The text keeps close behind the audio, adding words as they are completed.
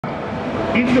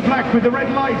In the black with the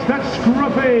red lights, that's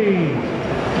Scruffy.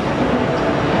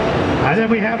 And then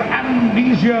we have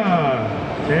Amnesia.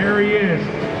 There he is.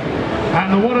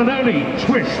 And the one and only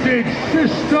Twisted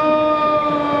Sister.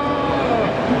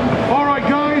 All right,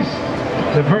 guys.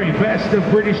 The very best of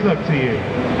British luck to you.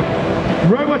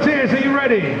 Roboteers, are you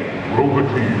ready?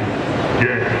 Roboteers,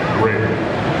 get ready.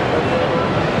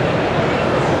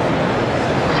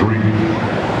 3,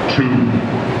 2,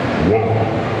 1,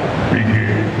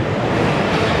 begin.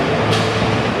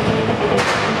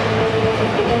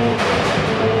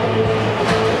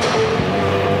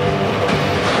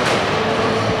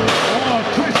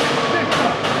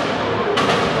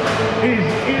 Is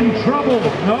in trouble.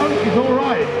 No, he's all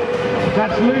right.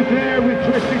 That's Luke there with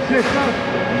Twisted Sister,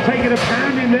 taking a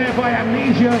pound in there by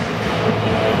Amnesia.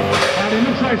 And it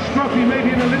looks like Scruffy may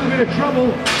be in a little bit of trouble.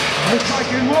 Looks like,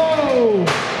 whoa!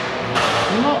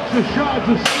 Lots of shards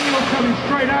of steel coming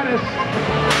straight at us.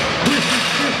 Twisted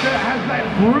Sister has that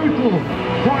brutal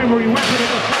primary weapon at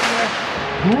the center,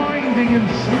 grinding and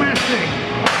smashing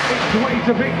its way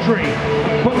to victory.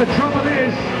 But the trouble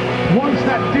is, once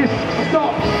that disc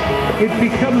stops, it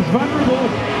becomes vulnerable.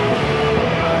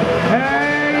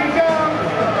 There you go.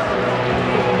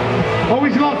 Oh,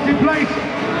 he's locked in place.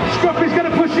 Scruffy's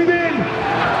going to push him in.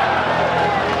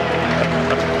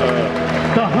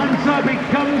 The hunter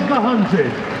becomes the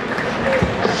hunted.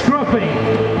 Scruffy,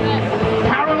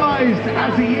 paralyzed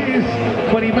as he is,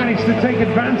 but he managed to take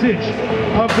advantage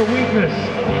of the weakness,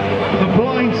 the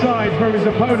blind side from his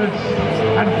opponents,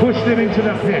 and pushed him into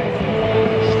the pit.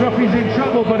 Scruffy's in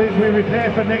trouble, but we're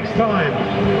there for next time.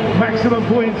 Maximum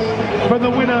points for the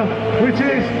winner, which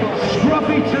is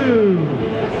Scruffy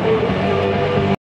 2.